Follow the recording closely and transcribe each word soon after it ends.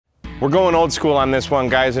We're going old school on this one,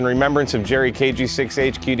 guys. In remembrance of Jerry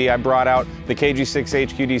KG6HQD, I brought out the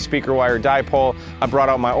KG6HQD speaker wire dipole. I brought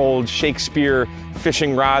out my old Shakespeare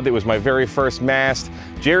fishing rod that was my very first mast.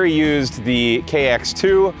 Jerry used the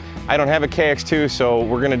KX2. I don't have a KX2, so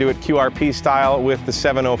we're gonna do it QRP style with the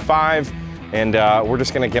 705. And we're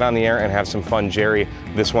just gonna get on the air and have some fun. Jerry,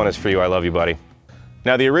 this one is for you. I love you, buddy.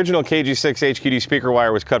 Now, the original KG6HQD speaker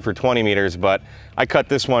wire was cut for 20 meters, but I cut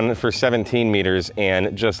this one for 17 meters,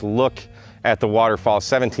 and just look at the waterfall.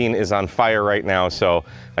 17 is on fire right now, so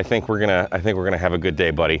I think we're gonna have a good day,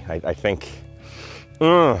 buddy. I think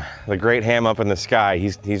the great ham up in the sky.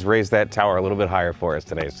 He's raised that tower a little bit higher for us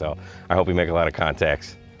today, so I hope we make a lot of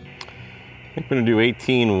contacts. I think we're gonna do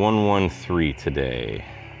 18113 today.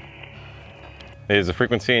 Is the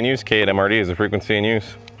frequency in use? K8MRD is the frequency in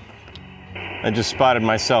use. I just spotted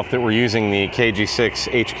myself that we're using the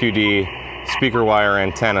KG6HQD speaker wire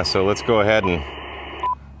antenna, so let's go ahead and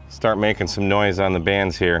start making some noise on the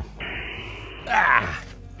bands here. Ah!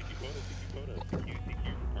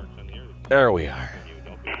 There we are.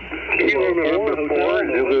 Kilo November 4,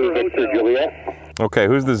 Zulu Victor Juliet. Okay,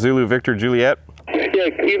 who's the Zulu Victor Juliet? Yeah,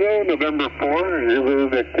 Kilo November 4, Zulu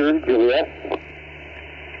Victor Juliet.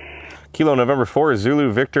 Kilo November 4,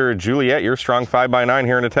 Zulu Victor Juliet. You're strong 5x9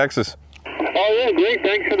 here into Texas. Oh yeah, great.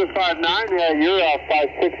 Thanks for the 5.9. Yeah, you're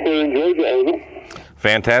 5.6 here in Georgia, over.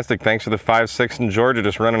 Fantastic. Thanks for the 5.6 in Georgia.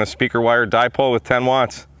 Just running a speaker wire dipole with 10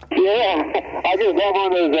 watts. Yeah, I just have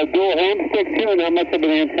one of those dual ham sticks here, and how much of an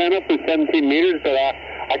antenna for 17 meters, but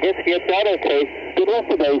I guess it gets out okay. Good luck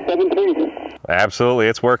today, 73. Absolutely,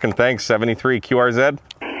 it's working. Thanks. 73 QRZ.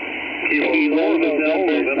 Kilo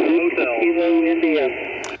November Hotel. Kilo India.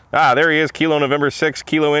 Ah, there he is. Kilo November 6,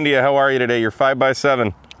 Kilo India. How are you today? You're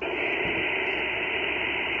 5x7.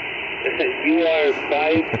 You are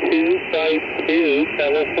 5252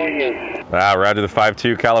 California. Ah, roger the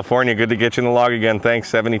 52 California. Good to get you in the log again. Thanks.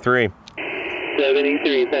 73.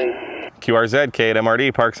 73, thanks. QRZ,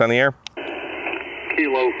 K8MRD, parks on the air.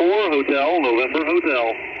 Kilo 4 Hotel, November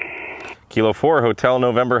Hotel. Kilo 4 Hotel,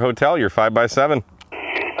 November Hotel. You're 5x7.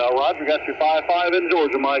 Roger, got your 5.5 in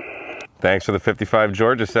Georgia, Mike. Thanks for the 55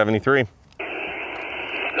 Georgia, 73.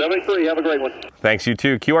 73, have a great one. Thanks, you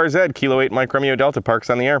too. QRZ, Kilo 8 Mike Romeo Delta, parks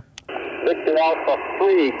on the air. Victor Alpha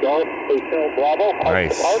 3, Golf Hotel Bravo, park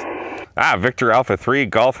nice. to park. Ah, Victor Alpha 3,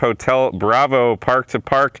 Golf Hotel Bravo, park to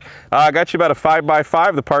park. I got you about a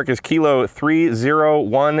 5x5. The park is Kilo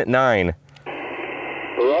 3019.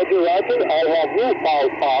 Roger, Roger. I have you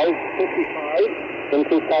 5.5, 55,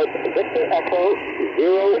 into South Victor Echo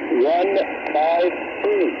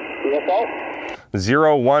 0153. CFO?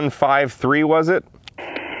 0153, was it?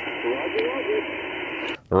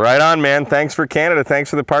 Right on, man. Thanks for Canada. Thanks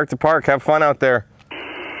for the park to park. Have fun out there.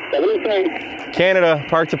 Canada,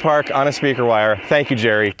 park to park on a speaker wire. Thank you,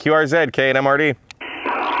 Jerry. QRZ, K8MRD.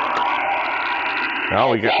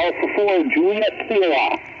 Oh, we got Alpha 4 Juliet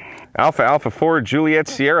Sierra. Alpha 4 Juliet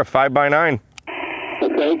Sierra, 5x9.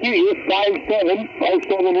 Thank you. You're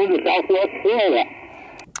 5.7 in the Southwest Florida.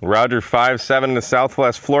 Roger, 5.7 in the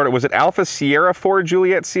Southwest Florida. Was it Alpha Sierra 4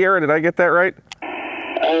 Juliet Sierra? Did I get that right?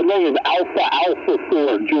 No, it's Alpha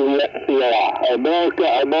 4 Juliet Sierra.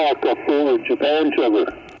 America 4 Japan Sugar.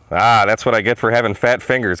 Ah, that's what I get for having fat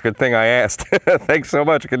fingers. Good thing I asked. Thanks so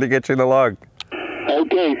much. Good to get you in the log.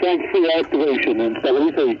 Okay, thanks for your activation in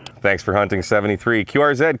 73. Thanks for hunting 73.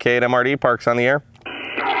 QRZ, K8MRD, parks on the air.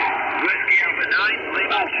 Whiskey Alpha 9,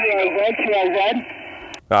 Lima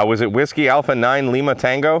Tango. Was it Whiskey Alpha 9 Lima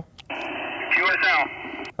Tango? QSL.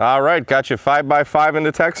 All right, got you 5x5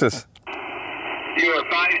 into Texas. You are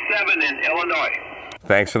 5.7 in Illinois.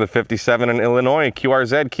 Thanks for the 57 in Illinois.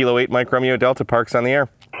 QRZ, Kilo 8 Mike Romeo Delta, parks on the air.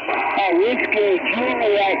 Whiskey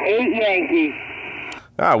Juliet 8 Yankee.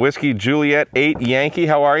 Ah, Whiskey Juliet 8 Yankee.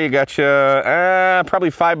 How are you? Got you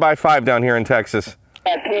probably 5x5 down here in Texas.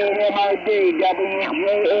 KMRD,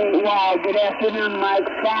 WJ8Y. Good afternoon, Mike.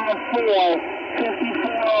 54,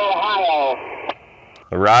 54 Ohio.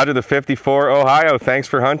 Roger the 54 Ohio. Thanks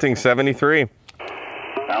for hunting 73.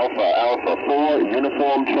 Alpha 4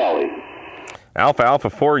 Uniform Charlie. Alpha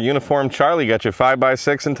 4 Uniform Charlie. Got you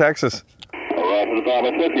 5x6 in Texas. Roger the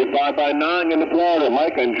 5.6, 5x9 in the Florida.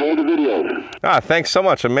 Mike, enjoy the videos. Ah, thanks so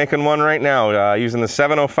much. I'm making one right now using the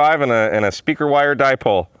 705 and a speaker wire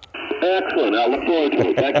dipole. Excellent. I look forward to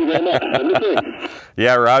it. Thank you very much.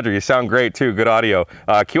 Yeah, Roger. You sound great, too. Good audio.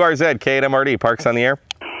 QRZ, K8MRD, parks on the air.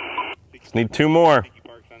 Just need 2 more.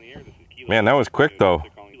 Man, that was quick, though.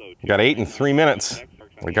 You got 8 in 3 minutes.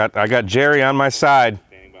 I got Jerry on my side.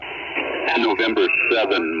 November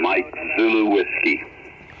 7, Mike Zulu Whiskey.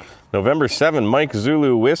 November 7, Mike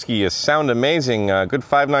Zulu Whiskey. You sound amazing. Good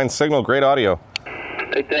 5.9 signal. Great audio.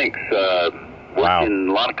 Hey, thanks. Wow. Working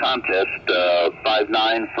a lot of contests.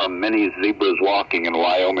 5'9" from Many Zebras Walking in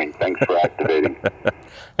Wyoming. Thanks for activating.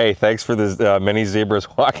 Hey, thanks for the Many Zebras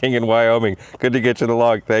Walking in Wyoming. Good to get you the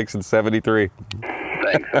log. Thanks in 73.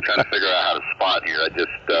 Thanks. I'm trying to figure out how to spot here. I just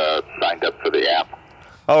signed up for the app.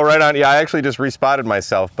 Oh, right on. Yeah, I actually just respotted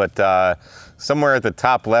myself, but somewhere at the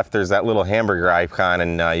top left, there's that little hamburger icon,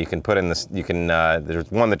 and you can put in this, there's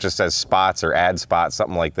one that just says spots or add spots,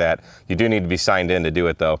 something like that. You do need to be signed in to do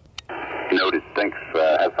it, though. Noted. Thanks.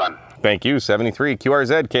 Have fun. Thank you. 73.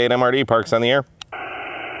 QRZ, K8MRD, Parks on the air.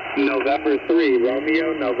 November 3,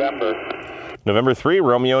 Romeo, November. November 3,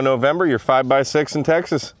 Romeo, November. You're 5x6 in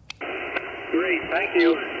Texas. Great, thank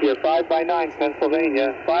you. You're 5x9,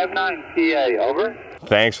 Pennsylvania. 5'9", PA, over.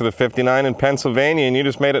 Thanks for the 59 in Pennsylvania, and you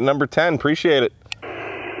just made it number 10. Appreciate it.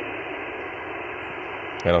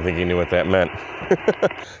 I don't think you knew what that meant.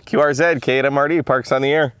 QRZ, K8MRD, Parks on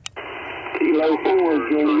the air. Kilo 4,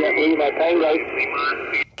 Juliet Lima Tango.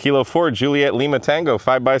 Kilo 4, Juliet Lima Tango,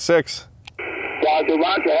 5x6. Roger,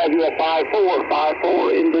 Roger, have you a 5'4",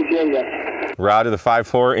 5'4" in Virginia. Roger, the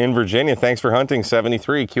 5'4" in Virginia. Thanks for hunting,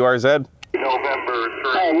 73. QRZ. November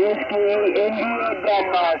 3. Whiskey, India,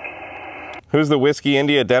 Denmark. Who's the Whiskey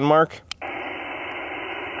India Denmark?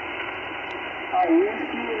 Whiskey,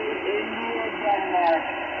 India, Denmark.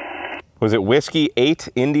 Was it Whiskey 8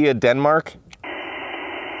 India Denmark?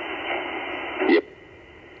 Yep.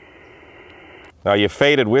 Oh, you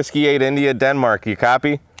faded. Whiskey 8 India Denmark. You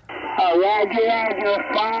copy? Roger, Roger,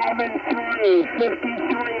 5 and 3, 53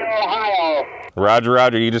 Ohio. Roger,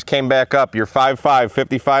 Roger. You just came back up. You're 5'5",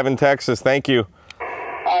 55 in Texas. Thank you.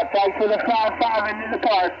 Thanks for the 5'5" into the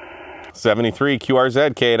park. 73.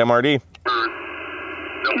 QRZ, K8MRD.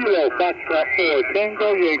 Kilo Foxtrot 4,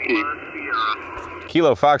 Tango Yankee.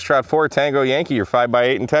 Kilo Foxtrot 4 Tango Yankee. You're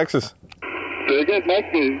 5x8 in Texas. Very good,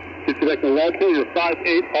 Mike. Get you back to Roger. You're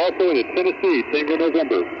 5'8", also in Tennessee, Tango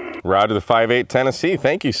November. Roger, the 5'8 Tennessee.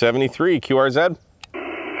 Thank you. 73. QRZ.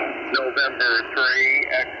 November 3,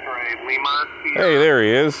 X-Ray Lima. Hey, there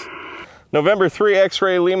he is. November 3,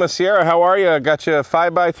 X-Ray Lima Sierra. How are you? Got you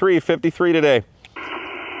 5x3, 53 today.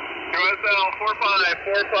 QSL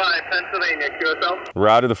 4545 Pennsylvania. QSL.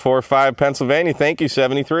 Roger, the 4-5 Pennsylvania. Thank you.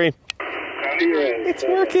 73. It's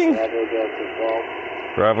working.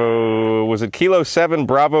 Bravo, was it Kilo 7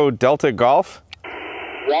 Bravo Delta Golf?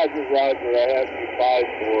 Roger, Roger. I have you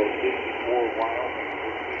 5'4", 54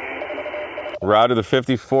 Wyoming. Roger, the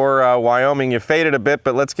 54 Wyoming. You faded a bit,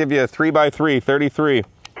 but let's give you a 3x3, 33.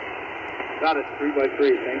 Got it,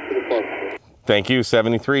 3x3. Thanks for the call. Thank you.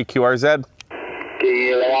 73. QRZ.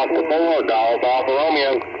 Kilo Alpha 4, Golf Alpha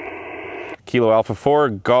Romeo. Kilo Alpha 4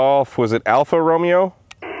 Golf. Was it Alpha Romeo?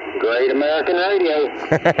 Great American Radio.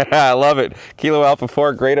 I love it. Kilo Alpha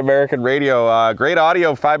 4, Great American Radio. Great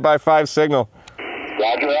audio, 5x5 signal.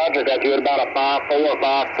 Roger, Roger. Got you at about a 5'4",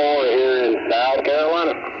 5'4" here in South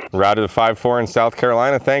Carolina. Roger, the 5-4 in South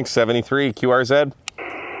Carolina. Thanks. 73. QRZ.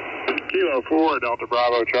 Kilo 4, Delta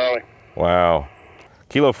Bravo Charlie. Wow.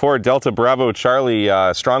 Kilo 4 Delta Bravo Charlie.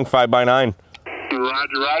 Strong 5x9.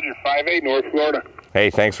 Roger, Roger. 5'8", North Florida.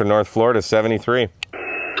 Hey, thanks for North Florida. 73.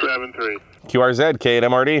 7'3". QRZ,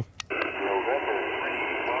 K8MRD.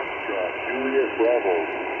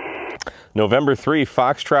 November 3,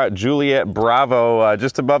 Foxtrot Juliet Bravo.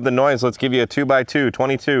 Just above the noise, let's give you a 2x2,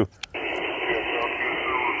 22.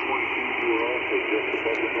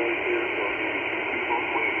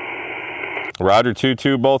 Roger,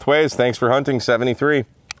 2-2 both ways. Thanks for hunting, 73.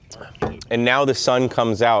 And now the sun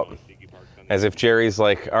comes out, as if Jerry's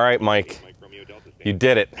like, all right, Mike, you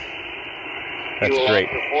did it. That's great.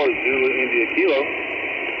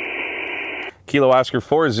 Kilo Oscar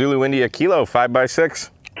 4, Zulu India Kilo, 5x6.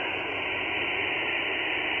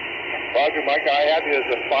 Roger, Mike, I have you as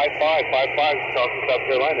a 5'5", South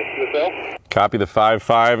Carolina, QSL. Copy the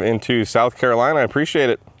 5-5 into South Carolina. I appreciate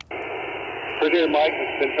it. Appreciate it, Mike.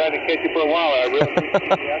 Been trying to catch you for a while. I really appreciate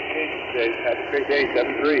the application today. Have a great day,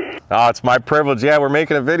 7-3. Oh, it's my privilege. Yeah, we're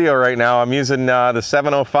making a video right now. I'm using the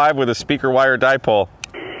 705 with a speaker wire dipole.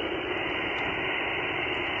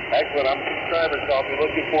 Excellent. I'm a subscriber, so I'll be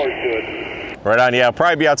looking forward to it. Right on. Yeah, I'll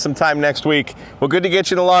probably be out sometime next week. Well, good to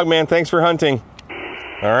get you in the log, man. Thanks for hunting.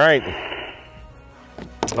 All right.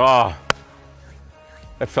 Oh,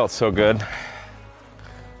 that felt so good.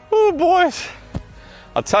 Oh, boys.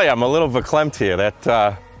 I'll tell you, I'm a little verklempt here.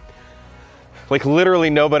 That, like, literally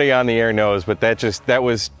nobody on the air knows, but that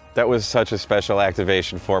was such a special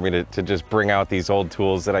activation for me to just bring out these old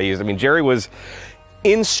tools that I use. I mean, Jerry was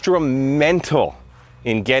instrumental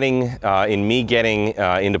in me getting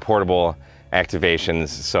into portable activations,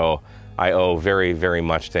 so I owe very, very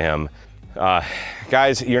much to him.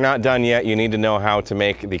 Guys, you're not done yet. You need to know how to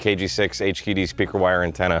make the KG6HQD speaker wire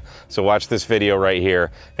antenna. So watch this video right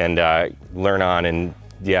here and learn on. And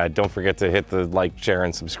yeah, don't forget to hit the like, share,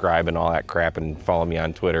 and subscribe and all that crap, and follow me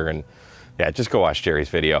on Twitter. And yeah, just go watch Jerry's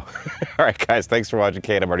video. All right, guys, thanks for watching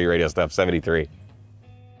KMRD Radio Stuff 73.